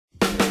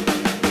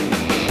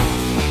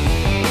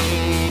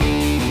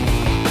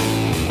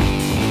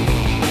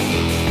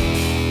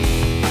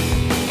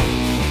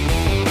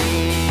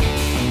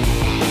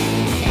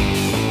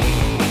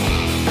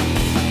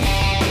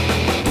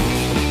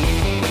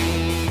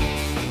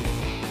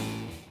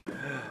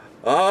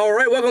All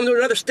right, welcome to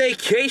another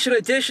Staycation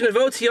edition of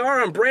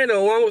OTR. I'm Brandon,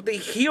 along with the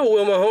heel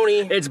Will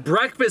Mahoney. It's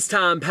breakfast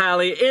time,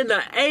 Pally, in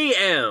the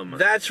AM.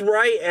 That's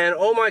right, and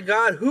oh my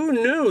God, who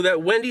knew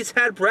that Wendy's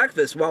had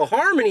breakfast? Well,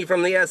 Harmony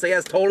from the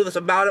sAs told us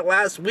about it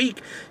last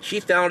week. She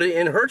found it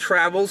in her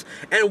travels,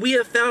 and we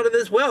have found it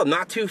as well,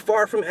 not too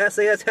far from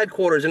sAs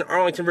headquarters in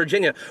Arlington,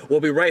 Virginia. We'll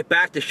be right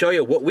back to show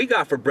you what we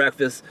got for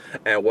breakfast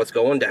and what's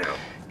going down.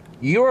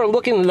 You are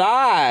looking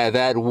live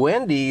at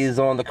Wendy's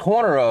on the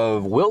corner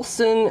of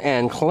Wilson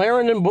and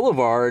Clarendon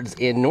Boulevards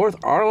in North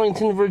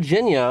Arlington,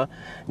 Virginia,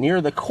 near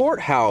the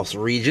courthouse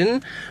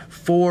region,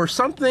 for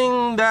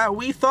something that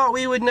we thought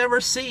we would never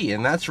see.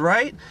 And that's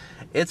right,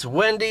 it's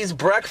Wendy's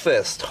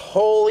breakfast.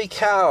 Holy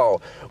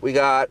cow. We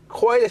got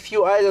quite a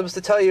few items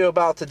to tell you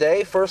about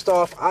today. First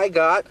off, I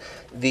got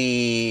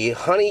the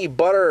honey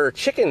butter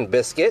chicken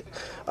biscuit,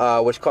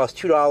 which cost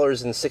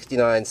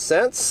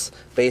 $2.69.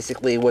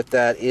 Basically what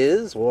that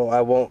is, well,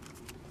 I won't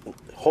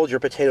hold your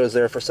potatoes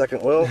there for a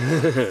second, Will.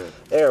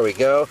 There we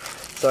go.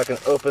 So I can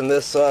open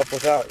this up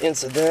without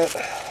incident.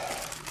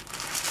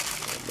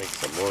 Make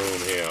some room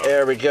here.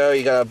 There we go.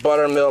 You got a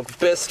buttermilk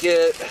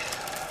biscuit.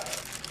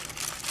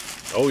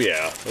 Oh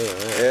yeah.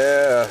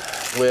 Yeah,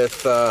 with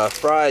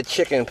fried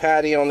chicken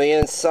patty on the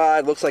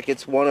inside. Looks like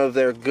it's one of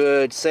their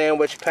good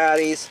sandwich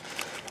patties.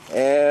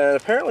 And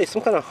apparently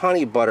some kind of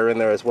honey butter in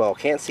there as well.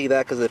 Can't see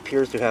that because it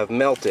appears to have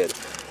melted.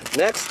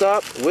 Next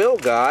up, Will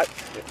got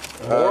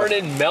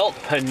Morning melt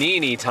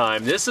panini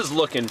time. This is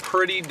looking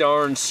pretty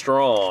darn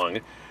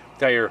strong.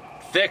 Got your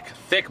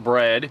thick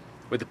bread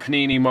with the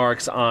panini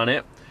marks on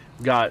it.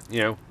 Got,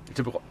 you know,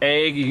 typical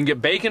egg. You can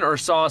get bacon or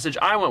sausage.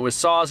 I went with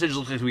sausage.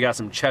 Looks like we got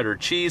some cheddar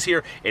cheese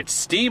here. It's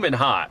steaming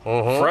hot,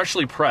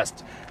 freshly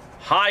pressed.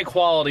 High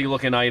quality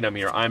looking item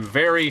here. I'm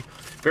very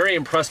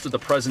impressed with the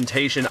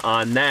presentation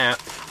on that.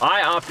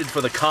 I opted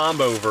for the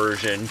combo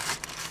version.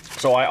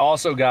 So I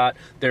also got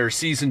their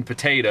seasoned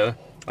potato,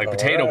 like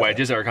potato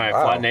wedges that are kind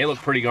of flat, and they look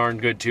pretty darn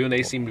good too, and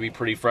they seem to be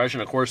pretty fresh.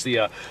 And of course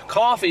the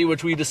coffee,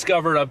 which we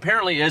discovered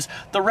apparently is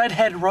the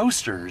Redhead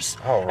Roasters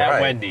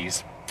at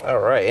Wendy's. All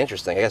right,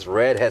 interesting. I guess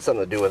red had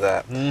something to do with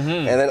that.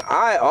 And then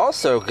I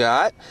also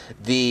got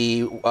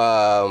the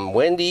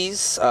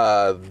Wendy's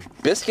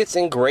biscuits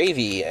and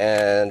gravy,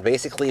 and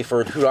basically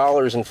for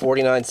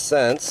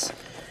 $2.49,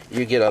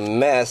 you get a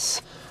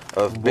mess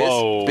of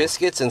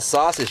biscuits and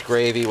sausage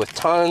gravy with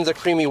tons of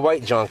creamy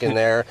white junk in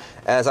there,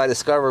 as I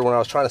discovered when I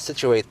was trying to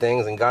situate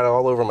things and got it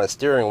all over my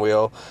steering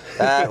wheel.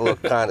 That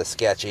looked kind of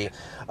sketchy.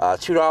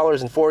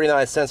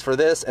 $2.49 for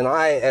this, and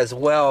I as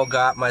well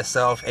got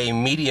myself a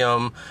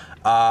medium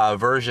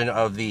version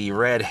of the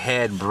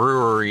Redhead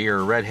Brewery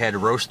or Redhead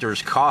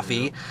Roasters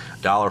coffee,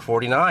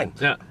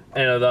 $1.49. Yeah.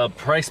 And the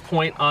price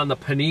point on the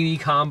panini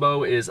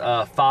combo is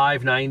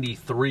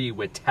 $5.93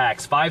 with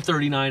tax.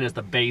 $5.39 is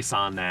the base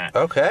on that.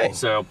 Okay.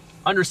 So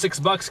under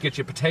 $6 get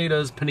you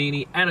potatoes,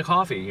 panini, and a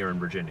coffee here in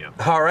Virginia.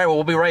 All right, well,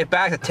 we'll be right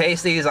back to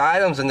taste these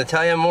items and to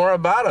tell you more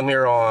about them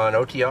here on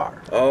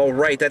OTR. All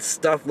right, that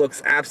stuff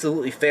looks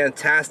absolutely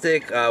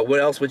fantastic.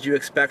 What else would you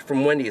expect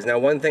from Wendy's? Now,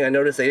 one thing I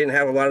noticed, they didn't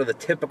have a lot of the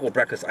typical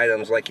breakfast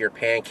items like your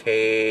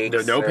pancakes.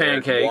 There are no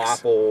pancakes.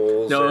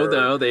 Waffles.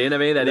 No, they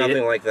innovated that.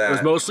 Nothing like that. It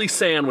was mostly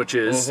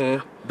sandwiches.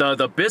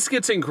 The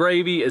biscuits and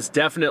gravy is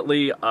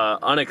definitely an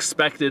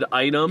unexpected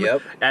item.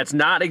 Yep. That's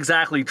not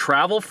exactly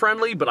travel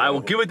friendly, but I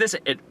will give it this.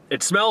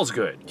 It smells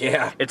good.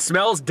 Yeah. It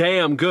smells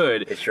damn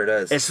good. It sure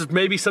does. It's just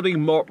maybe something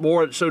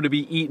more so to be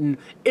eaten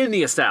in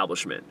the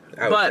establishment.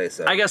 I would say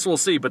so. I guess we'll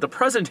see. But the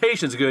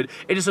presentation's good.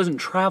 It just doesn't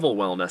travel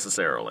well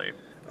necessarily.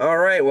 All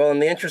right, well, in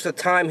the interest of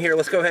time here,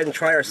 let's go ahead and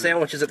try our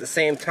sandwiches at the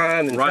same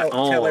time and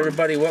tell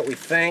everybody what we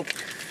think.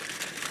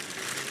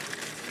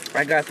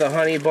 I got the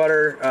honey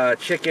butter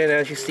chicken,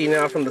 as you see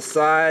now from the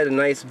side, a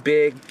nice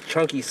big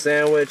chunky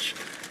sandwich,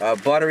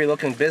 buttery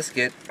looking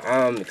biscuit.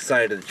 I'm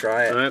excited to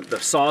try it. All right,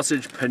 the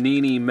sausage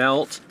panini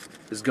melt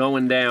is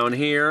going down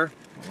here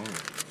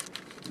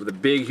with the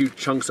big huge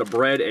chunks of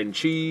bread and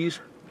cheese.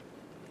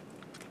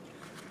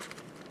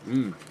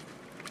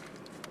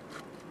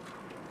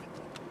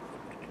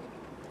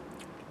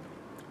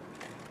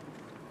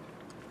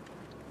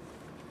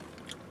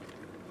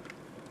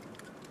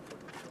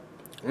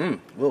 A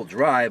little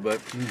dry,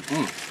 but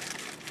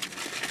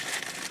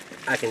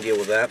I can deal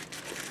with that.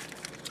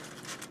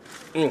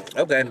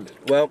 Okay,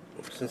 well,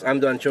 since I'm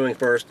done chewing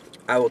first,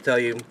 I will tell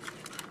you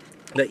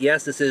that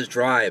yes, this is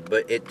dry,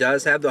 but it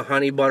does have the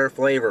honey butter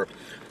flavor,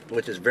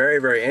 which is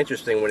very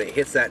interesting when it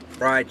hits that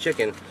fried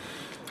chicken.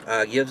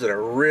 Gives it a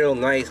real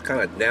nice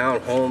kind of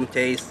down-home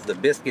taste. The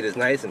biscuit is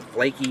nice and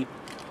flaky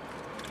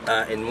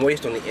and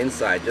moist on the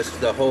inside. Just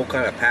the whole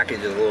kind of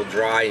package is a little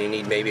dry, and you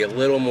need maybe a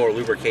little more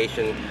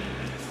lubrication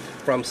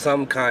from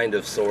some kind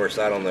of source.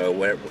 I don't know,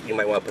 you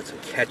might want to put some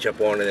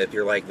ketchup on it if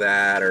you're like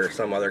that, or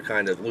some other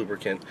kind of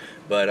lubricant.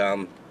 But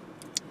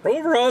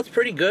overall, it's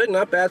pretty good,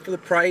 not bad for the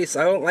price.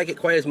 I don't like it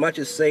quite as much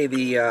as, say,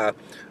 the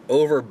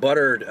over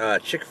buttered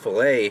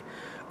Chick-fil-A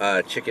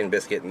chicken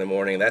biscuit in the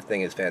morning. That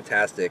thing is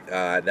fantastic.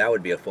 That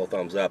would be a full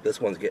thumbs up. This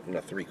one's getting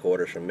a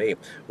 3/4 from me.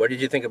 What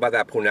did you think about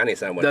that punani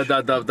sandwich?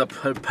 The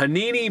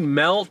panini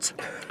melt,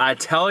 I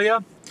tell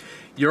you,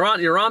 you're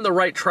on the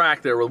right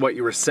track there with what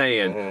you were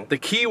saying. The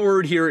key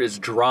word here is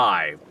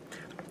dry.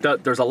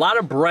 There's a lot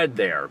of bread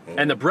there,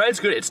 and the bread's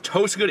good. It's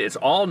toast good. It's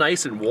all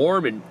nice and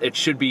warm, and it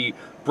should be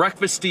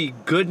breakfasty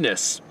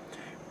goodness,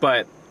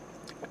 but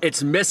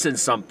it's missing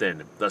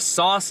something. The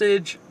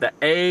sausage, the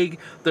egg,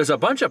 there's a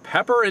bunch of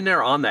pepper in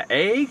there on the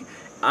egg.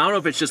 I don't know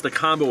if it's just the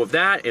combo of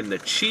that and the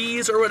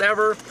cheese or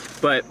whatever,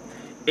 but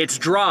it's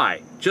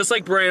dry. Just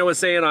like Brandon was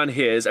saying on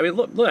his. I mean,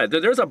 look,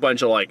 there's a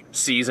bunch of like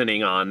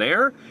seasoning on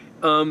there.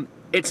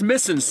 It's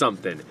missing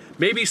something.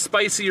 Maybe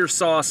spicier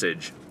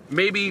sausage.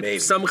 Maybe.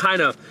 Some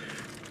kind of,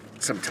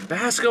 some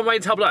Tabasco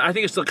might help. I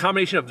think it's the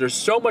combination of there's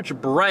so much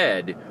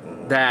bread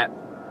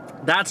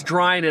that's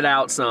drying it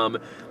out some.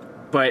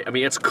 But, I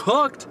mean, it's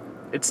cooked.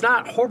 It's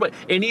not horrible.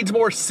 It needs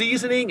more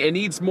seasoning. It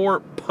needs more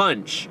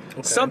punch.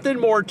 Okay.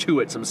 Something more to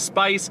it. Some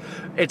spice.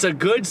 It's a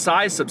good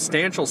size,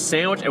 substantial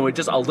sandwich. And with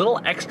just a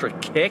little extra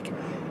kick,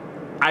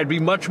 I'd be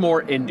much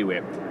more into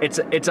it. It's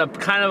a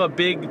kind of a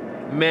big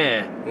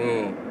meh.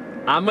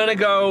 I'm going to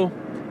go,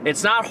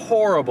 it's not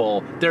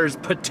horrible. There's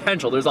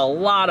potential. There's a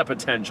lot of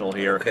potential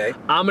here. Okay.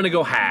 I'm going to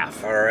go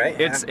half. All right.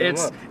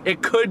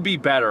 It could be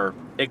better.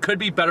 It could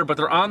be better, but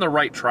they're on the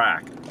right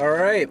track. All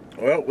right.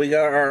 Well, we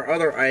got our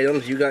other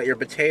items. You got your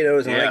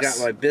potatoes, and I got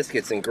my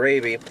biscuits and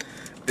gravy.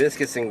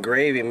 Biscuits and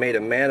gravy made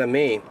a man of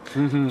me,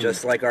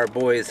 just like our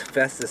boys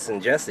Festus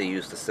and Jesse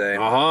used to say.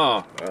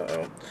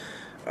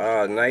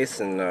 Nice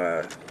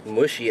and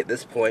mushy at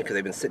this point because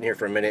they've been sitting here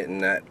for a minute in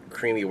that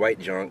creamy white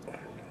junk.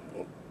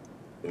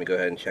 Let me go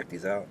ahead and check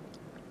these out.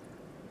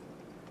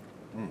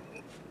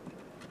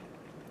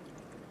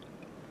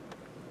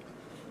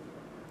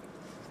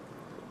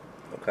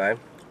 Okay.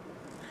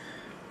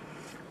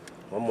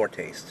 One more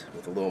taste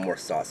with a little more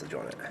sausage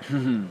on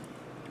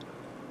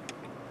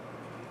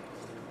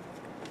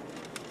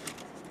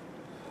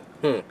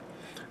it.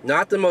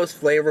 Not the most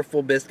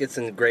flavorful biscuits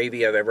and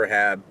gravy I've ever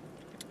had.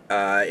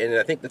 And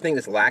I think the thing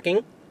that's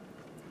lacking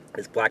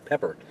is black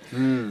pepper.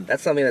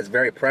 That's something that's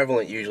very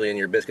prevalent usually in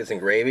your biscuits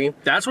and gravy.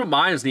 That's what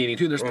mine's needing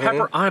too. There's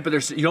pepper on it,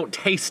 but you don't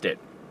taste it.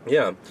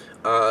 Yeah,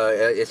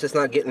 it's just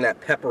not getting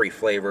that peppery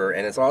flavor,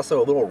 and it's also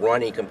a little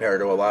runny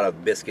compared to a lot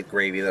of biscuit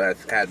gravy that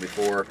I've had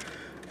before.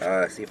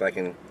 See if I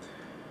can.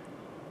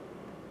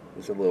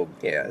 It's a little,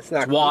 it's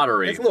not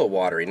watery. It's a little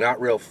watery,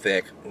 not real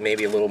thick.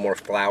 Maybe a little more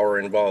flour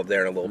involved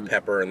there and a little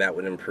pepper, and that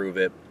would improve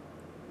it.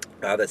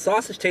 The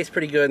sausage tastes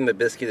pretty good, and the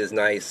biscuit is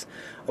nice.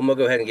 I'm gonna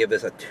go ahead and give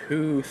this a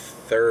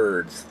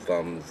 2/3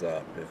 thumbs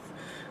up, if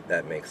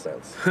that makes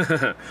sense.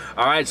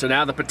 All right, so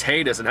now the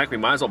potatoes, and heck, we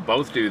might as well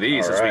both do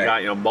these since we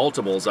got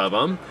multiples of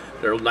them.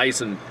 They're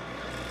nice and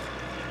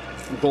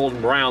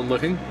golden brown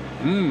looking.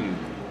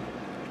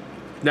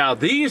 Now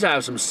these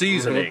have some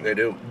seasoning. They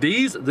do.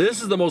 This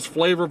is the most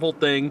flavorful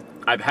thing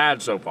I've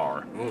had so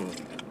far.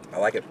 I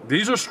like it.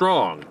 These are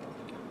strong.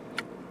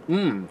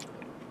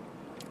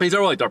 These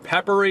are they're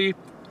peppery.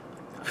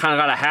 Kind of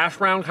got a hash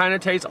brown kind of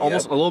taste,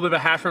 almost a little bit of a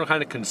hash brown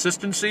kind of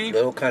consistency.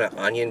 Little kind of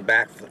onion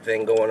back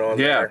thing going on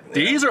there.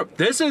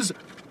 This is,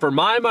 for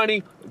my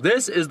money,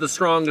 this is the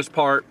strongest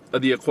part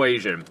of the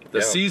equation.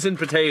 The seasoned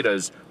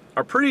potatoes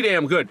are pretty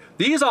damn good.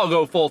 These I'll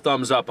go full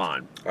thumbs up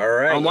on. All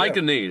right. I'm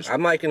liking these.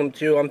 I'm liking them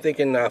too. I'm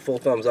thinking full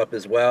thumbs up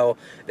as well.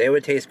 They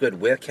would taste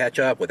good with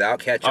ketchup, without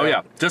ketchup. Oh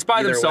yeah, just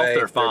by themselves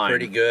they're fine. They're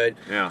pretty good.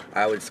 Yeah.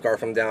 I would scarf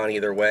them down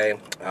either way.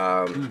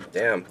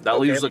 Damn. That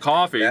leaves the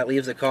coffee. That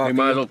leaves the coffee. We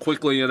might as well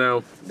quickly,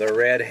 The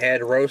Red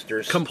Head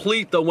Roasters.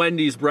 complete the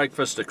Wendy's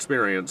breakfast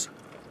experience.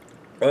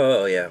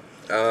 Oh yeah.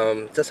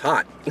 Just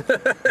hot.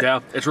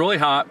 Yeah, it's really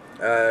hot.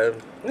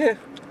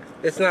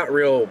 It's not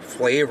real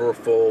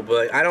flavorful,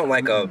 but I don't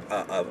like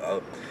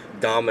a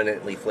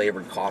dominantly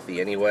flavored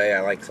coffee anyway. I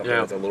like something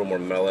that's a little more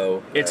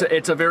mellow.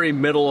 It's a very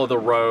middle of the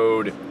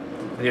road.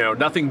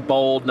 Nothing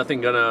bold,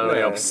 nothing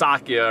gonna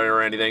sock you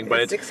or anything.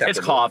 But it's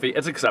coffee.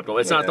 It's acceptable.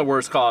 It's not the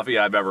worst coffee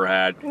I've ever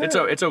had.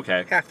 It's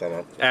okay. Half thumb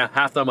up. Yeah,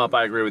 half thumb up.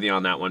 I agree with you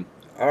on that one.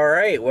 All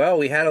right, well,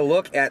 we had a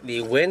look at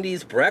the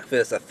Wendy's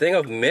breakfast, a thing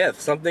of myth,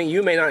 something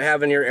you may not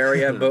have in your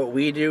area, but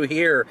we do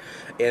here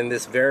in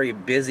this very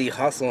busy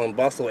hustle and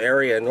bustle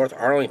area in North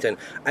Arlington.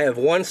 I have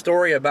one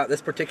story about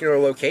this particular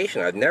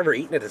location. I've never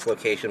eaten at this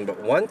location,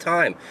 but one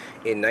time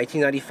in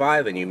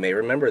 1995, and you may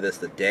remember this,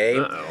 the day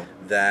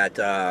that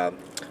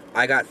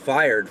I got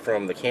fired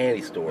from the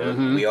candy store.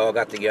 We all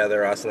got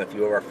together, us and a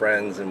few of our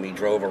friends, and we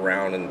drove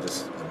around and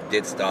just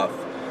did stuff.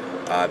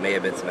 May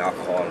have been some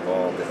alcohol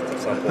involved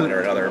at some point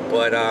or another,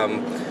 but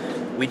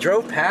we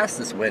drove past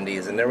this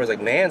Wendy's and there was a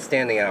man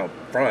standing out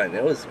front.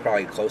 It was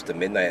probably close to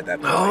midnight at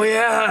that point. Oh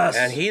yes,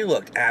 and he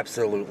looked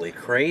absolutely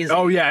crazy.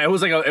 Oh yeah, it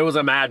was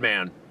a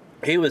madman.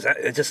 He was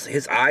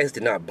his eyes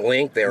did not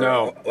blink. They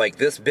were like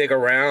this big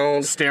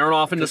around, staring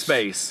off into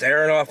space.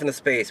 Staring off into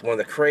space. One of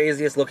the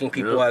craziest looking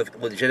people I've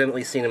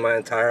legitimately seen in my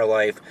entire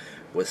life.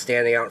 was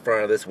standing out in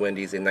front of this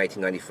Wendy's in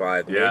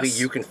 1995. Maybe Yes.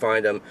 you can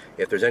find him.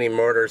 If there's any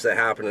murders that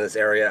happened in this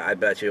area, I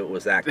bet you it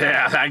was that guy.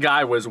 Yeah, that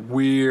guy was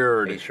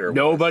weird. He sure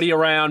Nobody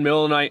around,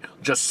 middle of the night,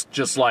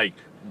 just like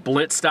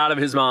blitzed out of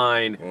his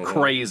mind,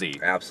 crazy.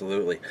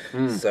 Absolutely.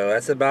 So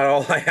that's about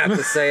all I have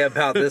to say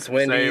about this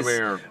Wendy's. Same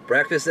here.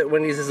 Breakfast at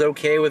Wendy's is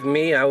okay with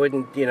me. I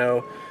wouldn't, you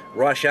know,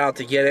 rush out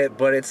to get it,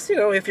 but it's, you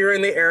know, if you're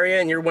in the area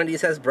and your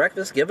Wendy's has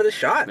breakfast, give it a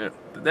shot. Yeah.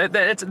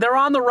 They're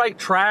on the right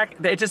track.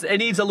 It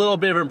needs a little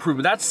bit of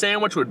improvement. That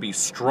sandwich would be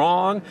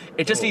strong.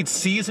 It just needs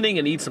seasoning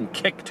and needs some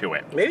kick to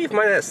it. Maybe if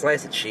mine had a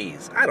slice of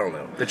cheese. I don't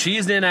know. The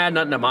cheese didn't add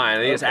nothing to mine.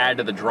 They just add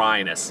to the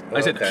dryness. Like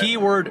I said, Okay.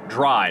 keyword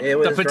dry. It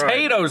was The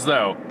potatoes,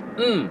 though.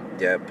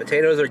 Yeah,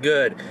 potatoes are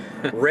good.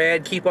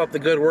 Red, keep up the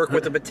good work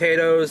with the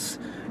potatoes.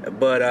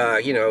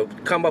 But, you know,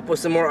 come up with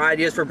some more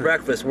ideas for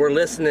breakfast. We're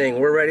listening.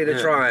 We're ready to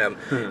try them.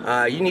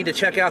 You need to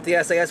check out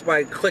the SAS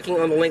by clicking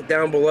on the link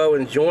down below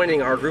and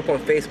joining our group on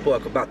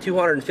Facebook. About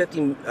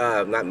 250,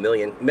 not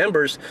million,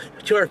 members,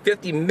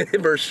 250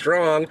 members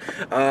strong.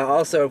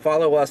 Also,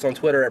 follow us on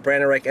Twitter at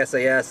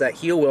BrandonReichSAS, at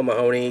Hugh Will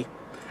Mahoney.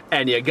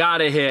 And you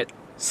gotta hit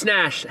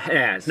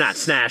hashtag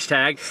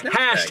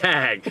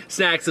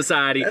Snack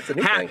Society. That's a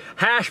new thing.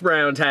 Hash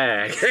brown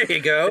tag. There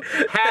you go.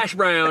 Hash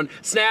brown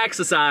Snack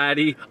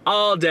Society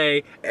all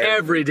day,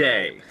 every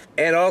day.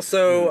 And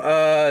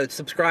also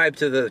subscribe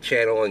to the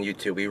channel on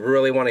YouTube. We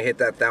really want to hit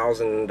that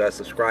 1,000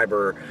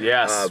 subscriber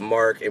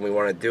mark, and we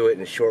want to do it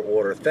in short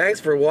order. Thanks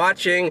for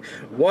watching.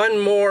 One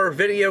more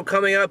video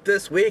coming up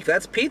this week.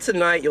 That's pizza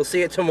night. You'll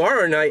see it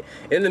tomorrow night.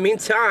 In the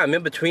meantime,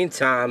 in between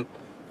time,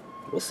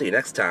 we'll see you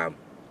next time.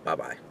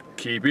 Bye-bye.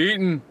 Keep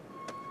eating.